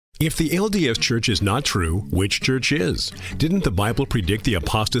If the LDS Church is not true, which church is? Didn't the Bible predict the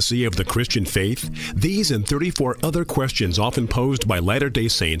apostasy of the Christian faith? These and 34 other questions often posed by Latter-day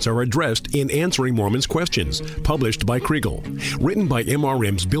Saints are addressed in Answering Mormons Questions, published by Kriegel. Written by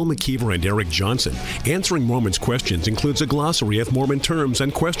MRM's Bill McKeever and Eric Johnson, Answering Mormons Questions includes a glossary of Mormon terms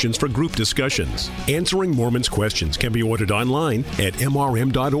and questions for group discussions. Answering Mormons Questions can be ordered online at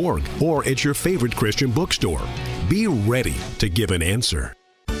mrm.org or at your favorite Christian bookstore. Be ready to give an answer.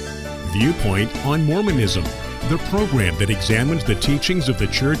 Viewpoint on Mormonism, the program that examines the teachings of the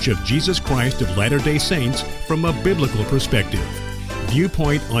Church of Jesus Christ of Latter-day Saints from a biblical perspective.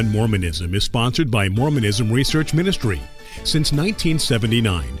 Viewpoint on Mormonism is sponsored by Mormonism Research Ministry. Since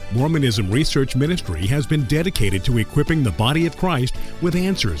 1979, Mormonism Research Ministry has been dedicated to equipping the body of Christ with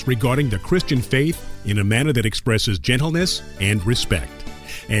answers regarding the Christian faith in a manner that expresses gentleness and respect.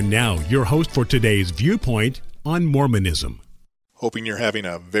 And now, your host for today's Viewpoint on Mormonism. Hoping you're having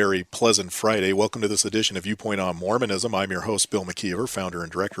a very pleasant Friday. Welcome to this edition of Viewpoint on Mormonism. I'm your host, Bill McKeever, founder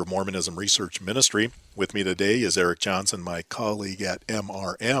and director of Mormonism Research Ministry. With me today is Eric Johnson, my colleague at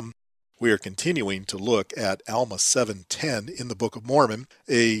MRM. We are continuing to look at Alma 7:10 in the Book of Mormon,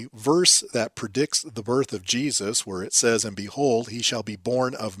 a verse that predicts the birth of Jesus, where it says, "And behold, he shall be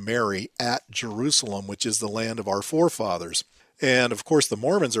born of Mary at Jerusalem, which is the land of our forefathers." And of course, the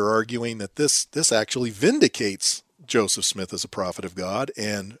Mormons are arguing that this actually vindicates Joseph Smith as a prophet of God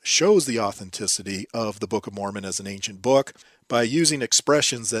and shows the authenticity of the Book of Mormon as an ancient book by using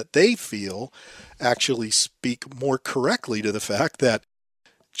expressions that they feel actually speak more correctly to the fact that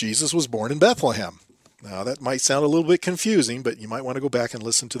Jesus was born in Bethlehem. Now, that might sound a little bit confusing, but you might want to go back and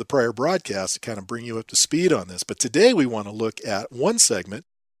listen to the prior broadcast to kind of bring you up to speed on this. But today we want to look at one segment,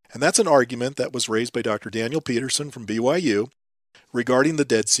 and that's an argument that was raised by Dr. Daniel Peterson from BYU regarding the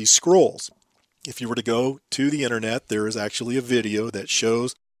Dead Sea Scrolls. If you were to go to the internet, there is actually a video that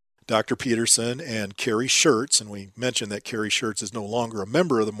shows Dr. Peterson and Kerry Schertz, and we mentioned that Kerry Schertz is no longer a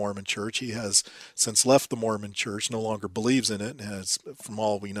member of the Mormon Church. He has since left the Mormon Church, no longer believes in it, and has, from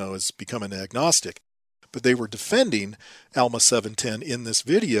all we know, has become an agnostic. But they were defending Alma 7:10 in this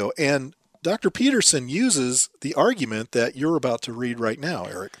video, and Dr. Peterson uses the argument that you're about to read right now,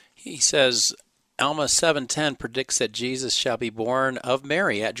 Eric. He says, Alma 7:10 predicts that Jesus shall be born of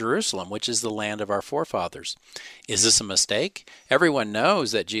Mary at Jerusalem, which is the land of our forefathers. Is this a mistake? Everyone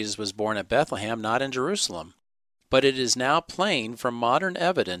knows that Jesus was born at Bethlehem, not in Jerusalem. But it is now plain from modern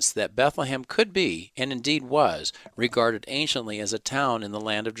evidence that Bethlehem could be, and indeed was, regarded anciently as a town in the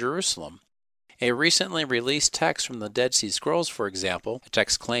land of Jerusalem. A recently released text from the Dead Sea Scrolls, for example, a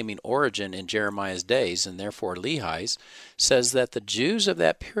text claiming origin in Jeremiah's days and therefore Lehi's, says that the Jews of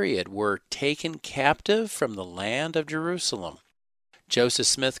that period were taken captive from the land of Jerusalem. Joseph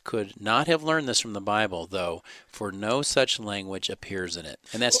Smith could not have learned this from the Bible, though, for no such language appears in it.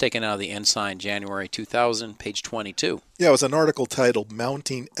 And that's taken out of the Ensign, January 2000, page 22. Yeah, it was an article titled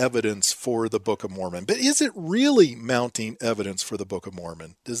Mounting Evidence for the Book of Mormon. But is it really mounting evidence for the Book of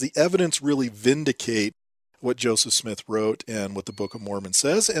Mormon? Does the evidence really vindicate what Joseph Smith wrote and what the Book of Mormon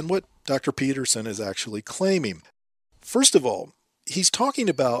says and what Dr. Peterson is actually claiming? First of all, he's talking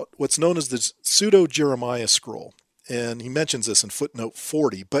about what's known as the Pseudo-Jeremiah Scroll. And he mentions this in footnote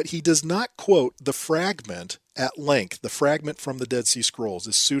 40, but he does not quote the fragment at length, the fragment from the Dead Sea Scrolls,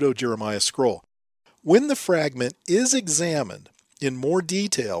 the Pseudo-Jeremiah Scroll. When the fragment is examined in more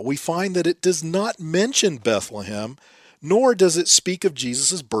detail, we find that it does not mention Bethlehem, nor does it speak of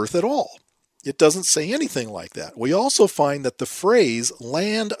Jesus' birth at all. It doesn't say anything like that. We also find that the phrase,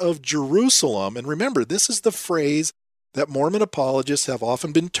 land of Jerusalem, and remember, this is the phrase that Mormon apologists have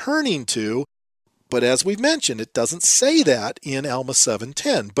often been turning to, but as we've mentioned, it doesn't say that in Alma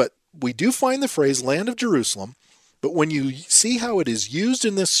 7:10. But we do find the phrase land of Jerusalem. But when you see how it is used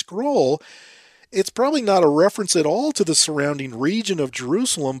in this scroll, it's probably not a reference at all to the surrounding region of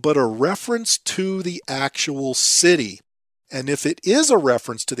Jerusalem, but a reference to the actual city. And if it is a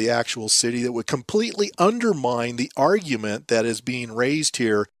reference to the actual city, that would completely undermine the argument that is being raised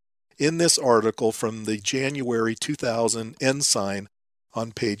here in this article from the January 2000 Ensign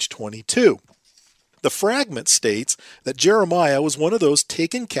on page 22. The fragment states that Jeremiah was one of those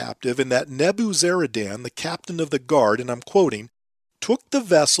taken captive and that Nebuzaradan, the captain of the guard, and I'm quoting, took the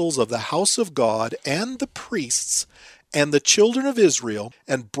vessels of the house of God and the priests and the children of Israel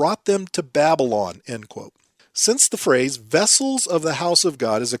and brought them to Babylon, end quote. Since the phrase vessels of the house of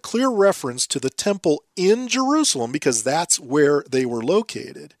God is a clear reference to the temple in Jerusalem because that's where they were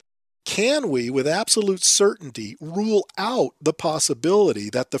located, can we, with absolute certainty, rule out the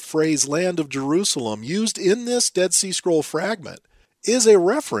possibility that the phrase land of Jerusalem used in this Dead Sea Scroll fragment is a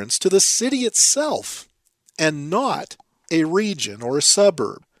reference to the city itself and not a region or a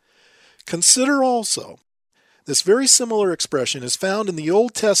suburb? Consider also, this very similar expression is found in the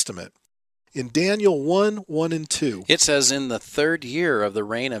Old Testament in Daniel 1:1 and 2. It says, in the 3rd year of the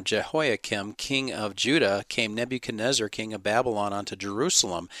reign of Jehoiakim, king of Judah, came Nebuchadnezzar, king of Babylon, unto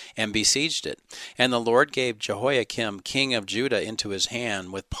Jerusalem, and besieged it. And the Lord gave Jehoiakim, king of Judah, into his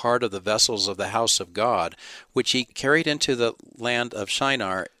hand, with part of the vessels of the house of God, which he carried into the land of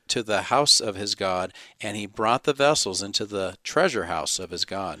Shinar, to the house of his God, and he brought the vessels into the treasure house of his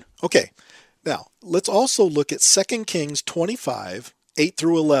God. Okay, now let's also look at 2 Kings 25, 8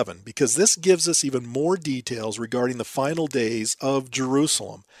 through 11, because this gives us even more details regarding the final days of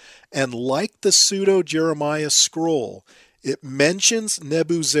Jerusalem. And like the Pseudo-Jeremiah scroll, it mentions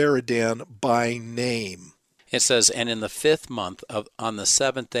Nebuzaradan by name. It says, and in the 5th month, on the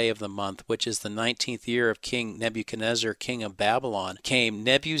 7th day of the month, which is the 19th year of King Nebuchadnezzar, king of Babylon, came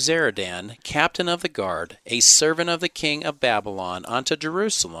Nebuzaradan, captain of the guard, a servant of the king of Babylon, unto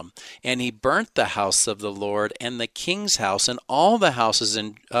Jerusalem. And he burnt the house of the Lord, and the king's house, and all the houses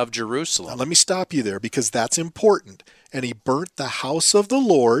of Jerusalem. Now let me stop you there, because that's important. And he burnt the house of the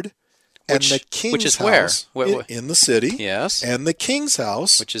Lord, and the king's which is house where? In the city. Yes. And the king's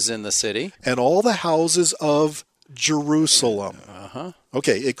house, Which is in the city. and all the houses of Jerusalem.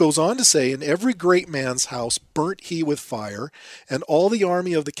 Okay, it goes on to say, and every great man's house burnt he with fire, and all the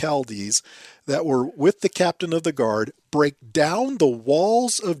army of the Chaldees that were with the captain of the guard brake down the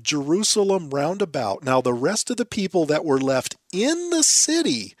walls of Jerusalem round about. Now the rest of the people that were left in the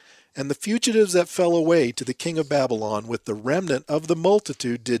city, and the fugitives that fell away to the king of Babylon with the remnant of the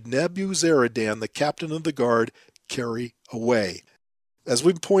multitude, did Nebuzaradan, the captain of the guard, carry away. As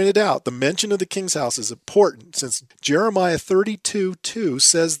we pointed out, the mention of the king's house is important, since Jeremiah 32:2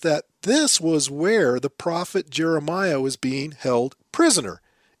 says that this was where the prophet Jeremiah was being held prisoner,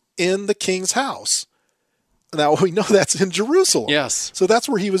 in the king's house. Now, we know that's in Jerusalem. Yes. So that's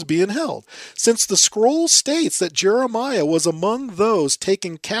where he was being held. Since the scroll states that Jeremiah was among those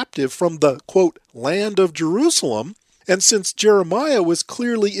taken captive from the, quote, land of Jerusalem, and since Jeremiah was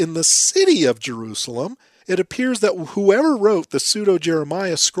clearly in the city of Jerusalem, it appears that whoever wrote the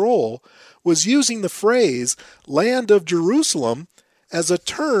Pseudo-Jeremiah scroll was using the phrase land of Jerusalem as a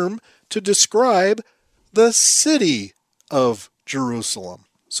term to describe the city of Jerusalem.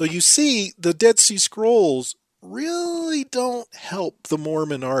 So you see, the Dead Sea Scrolls really don't help the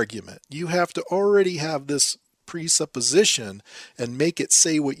Mormon argument. You have to already have this presupposition and make it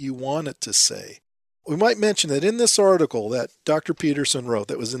say what you want it to say. We might mention that in this article that Dr. Peterson wrote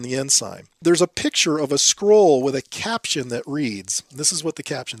that was in the Ensign, there's a picture of a scroll with a caption that reads, this is what the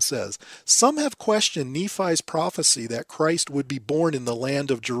caption says, "Some have questioned Nephi's prophecy that Christ would be born in the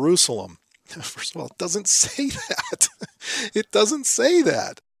land of Jerusalem." First of all, it doesn't say that. It doesn't say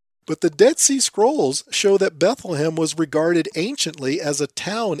that. But the Dead Sea Scrolls show that Bethlehem was regarded anciently as a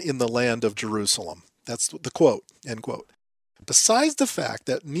town in the land of Jerusalem. That's the quote, end quote. Besides the fact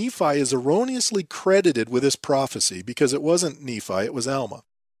that Nephi is erroneously credited with this prophecy, because it wasn't Nephi, it was Alma,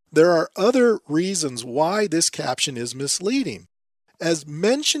 there are other reasons why this caption is misleading. As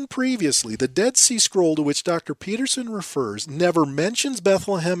mentioned previously, the Dead Sea Scroll to which Dr. Peterson refers never mentions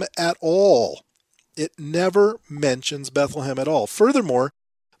Bethlehem at all. It never mentions Bethlehem at all. Furthermore,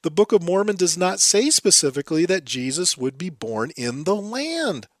 the Book of Mormon does not say specifically that Jesus would be born in the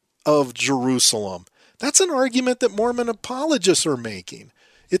land of Jerusalem. That's an argument that Mormon apologists are making.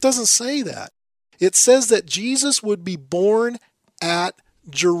 It doesn't say that. It says that Jesus would be born at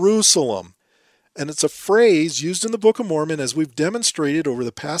Jerusalem. And it's a phrase used in the Book of Mormon, as we've demonstrated over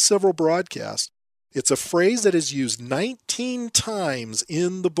the past several broadcasts. It's a phrase that is used 19 times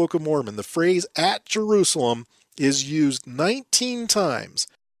in the Book of Mormon. The phrase at Jerusalem is used 19 times.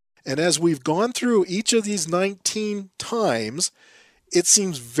 And as we've gone through each of these 19 times, it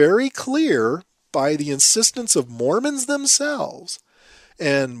seems very clear by the insistence of Mormons themselves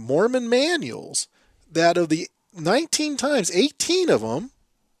and Mormon manuals that of the 19 times, 18 of them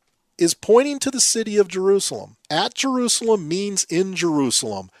is pointing to the city of Jerusalem. At Jerusalem means in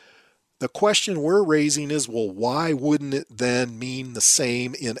Jerusalem. The question we're raising is, well, why wouldn't it then mean the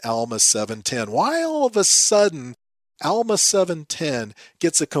same in Alma 7:10? Why all of a sudden Alma 7:10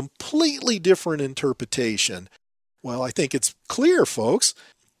 gets a completely different interpretation? Well, I think it's clear, folks.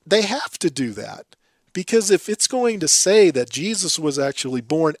 They have to do that. Because if it's going to say that Jesus was actually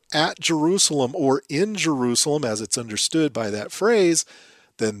born at Jerusalem or in Jerusalem, as it's understood by that phrase,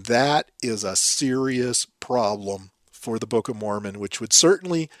 then that is a serious problem for the Book of Mormon, which would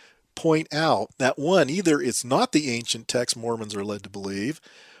certainly point out that, one, either it's not the ancient text Mormons are led to believe,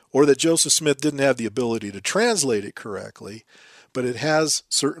 or that Joseph Smith didn't have the ability to translate it correctly, but it has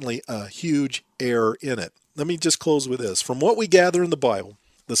certainly a huge error in it. Let me just close with this. From what we gather in the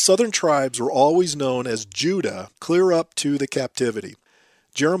The southern tribes were always known as Judah, clear up to the captivity.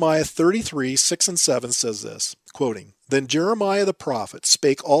 Jeremiah 33, 6 and 7 says this, quoting, "Then Jeremiah the prophet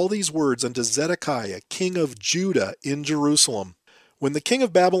spake all these words unto Zedekiah, king of Judah, in Jerusalem. When the king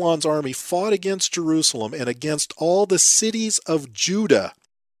of Babylon's army fought against Jerusalem and against all the cities of Judah,"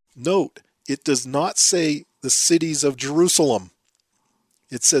 note, it does not say the cities of Jerusalem.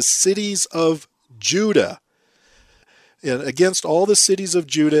 It says cities of Judah. And against all the cities of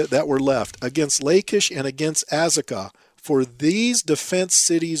Judah that were left, against Lachish and against Azekah, for these defense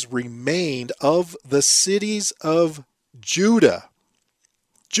cities remained of the cities of Judah.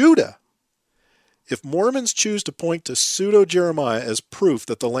 Judah. If Mormons choose to point to Pseudo-Jeremiah as proof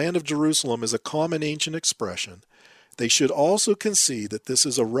that the land of Jerusalem is a common ancient expression, they should also concede that this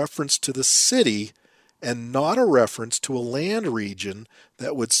is a reference to the city and not a reference to a land region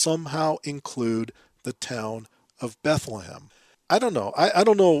that would somehow include the town of Bethlehem. I don't know. I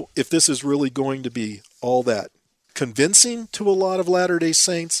don't know if this is really going to be all that convincing to a lot of Latter-day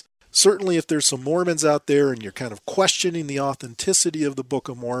Saints. Certainly if there's some Mormons out there and you're kind of questioning the authenticity of the Book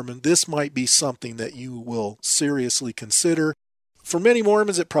of Mormon, this might be something that you will seriously consider. For many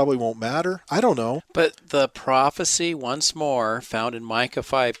Mormons, it probably won't matter. I don't know. But the prophecy, once more, found in Micah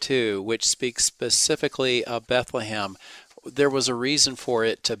 5:2, which speaks specifically of Bethlehem, there was a reason for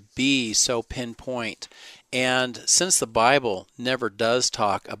it to be so pinpoint. And since the Bible never does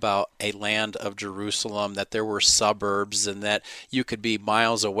talk about a land of Jerusalem, that there were suburbs and that you could be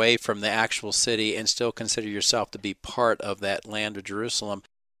miles away from the actual city and still consider yourself to be part of that land of Jerusalem,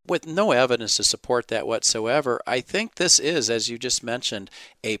 with no evidence to support that whatsoever, I think this is, as you just mentioned,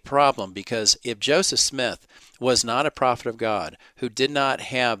 a problem, because if Joseph Smith was not a prophet of God, who did not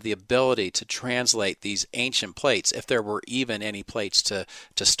have the ability to translate these ancient plates, if there were even any plates to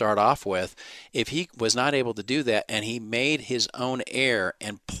start off with, if he was not able to do that and he made his own error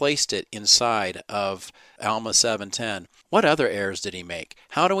and placed it inside of Alma 7:10, what other errors did he make?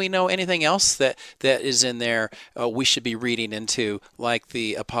 How do we know anything else that is in there we should be reading into, like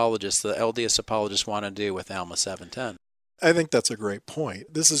the apologists, the LDS apologists want to do with Alma 7:10? I think that's a great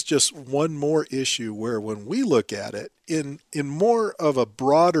point. This is just one more issue where when we look at it in more of a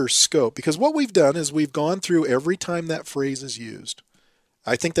broader scope, because what we've done is we've gone through every time that phrase is used.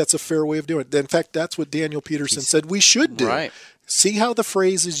 I think that's a fair way of doing it. In fact, that's what Daniel Peterson said we should do. Right. See how the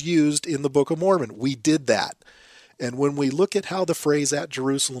phrase is used in the Book of Mormon. We did that. And when we look at how the phrase "at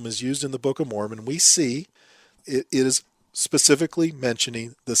Jerusalem" is used in the Book of Mormon, we see it is specifically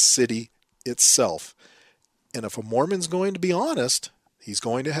mentioning the city itself. And if a Mormon's going to be honest, he's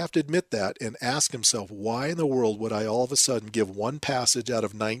going to have to admit that and ask himself, why in the world would I all of a sudden give one passage out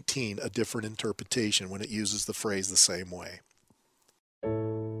of 19 a different interpretation when it uses the phrase the same way?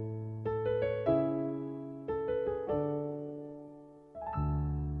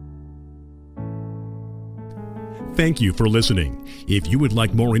 Thank you for listening. If you would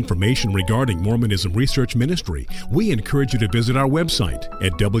like more information regarding Mormonism Research Ministry, we encourage you to visit our website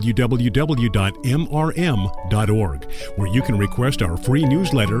at www.mrm.org, where you can request our free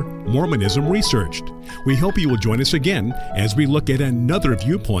newsletter, Mormonism Researched. We hope you will join us again as we look at another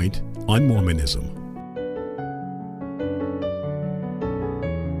viewpoint on Mormonism.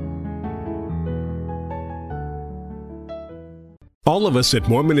 All of us at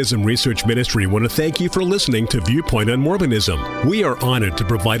Mormonism Research Ministry want to thank you for listening to Viewpoint on Mormonism. We are honored to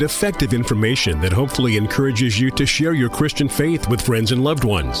provide effective information that hopefully encourages you to share your Christian faith with friends and loved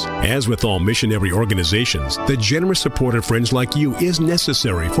ones. As with all missionary organizations, the generous support of friends like you is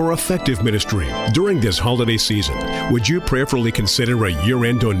necessary for effective ministry. During this holiday season, would you prayerfully consider a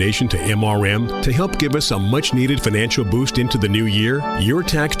year-end donation to MRM to help give us a much-needed financial boost into the new year? Your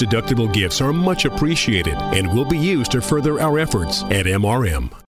tax-deductible gifts are much appreciated and will be used to further our efforts at MRM.